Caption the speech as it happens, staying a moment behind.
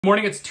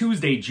Morning, it's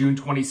Tuesday, June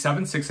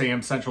 27, 6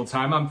 a.m. Central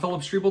Time. I'm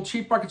Philip Streible,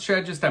 Chief Market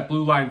Strategist at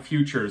Blue Line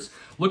Futures.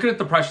 Looking at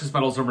the precious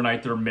metals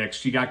overnight, they're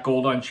mixed. You got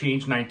gold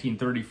unchanged,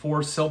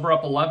 1934, silver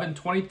up 11,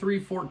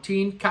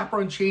 23.14, copper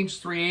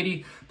unchanged,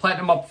 380,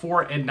 platinum up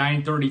 4 at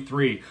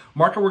 933.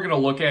 Market we're going to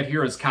look at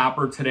here is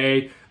copper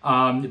today.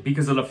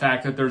 Because of the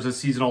fact that there's a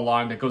seasonal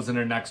long that goes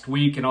into next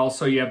week. And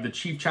also you have the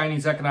chief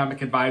Chinese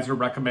economic advisor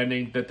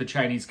recommending that the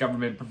Chinese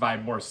government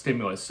provide more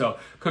stimulus. So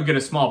could get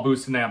a small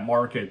boost in that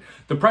market.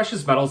 The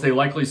precious metals, they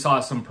likely saw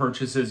some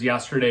purchases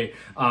yesterday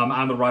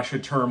on the Russia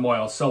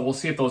turmoil. So we'll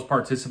see if those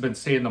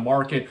participants stay in the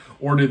market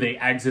or do they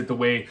exit the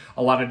way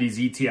a lot of these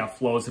ETF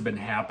flows have been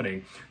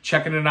happening.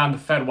 Checking in on the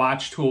Fed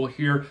watch tool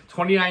here.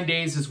 29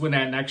 days is when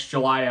that next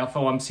July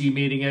FOMC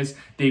meeting is.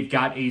 They've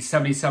got a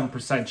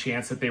 77%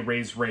 chance that they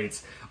raise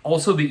rates.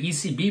 Also, the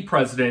ECB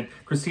president,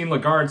 Christine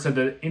Lagarde, said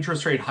the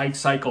interest rate hike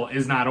cycle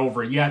is not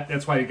over yet.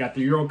 That's why you got the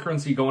euro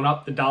currency going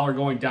up, the dollar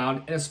going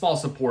down, and a small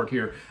support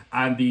here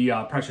on the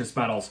precious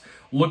metals.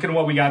 Looking at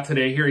what we got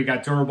today here, you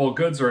got durable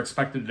goods are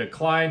expected to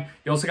decline.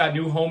 You also got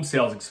new home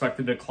sales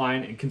expected to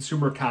decline, and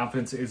consumer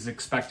confidence is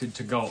expected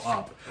to go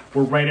up.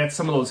 We're right at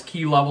some of those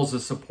key levels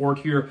of support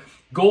here.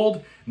 Gold,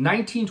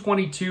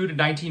 1922 to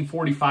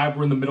 1945.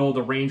 We're in the middle of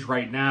the range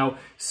right now.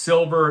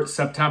 Silver,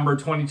 September,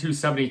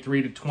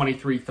 2273 to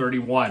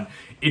 2331.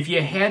 If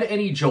you had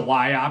any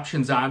July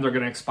options on, they're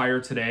going to expire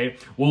today.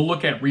 We'll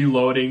look at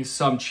reloading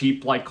some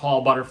cheap like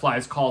call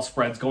butterflies, call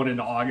spreads going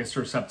into August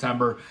or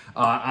September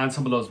on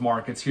some of those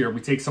markets here. We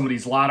take some of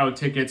these lotto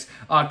tickets,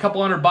 a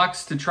couple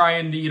 $100 to try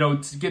and, to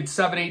get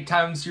 7-8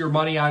 times your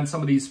money on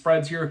some of these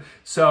spreads here.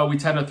 So we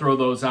tend to throw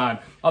those on.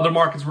 Other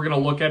markets we're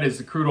going to look at is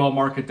the crude oil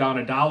market down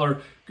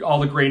 $1. All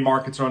the grain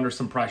markets are under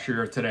some pressure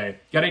here today.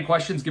 Got any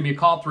questions? Give me a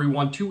call,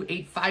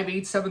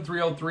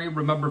 312-858-7303.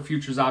 Remember,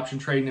 futures option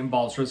trading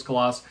involves risk of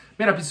loss.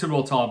 May not be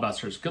suitable to all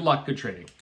investors. Good luck, good trading.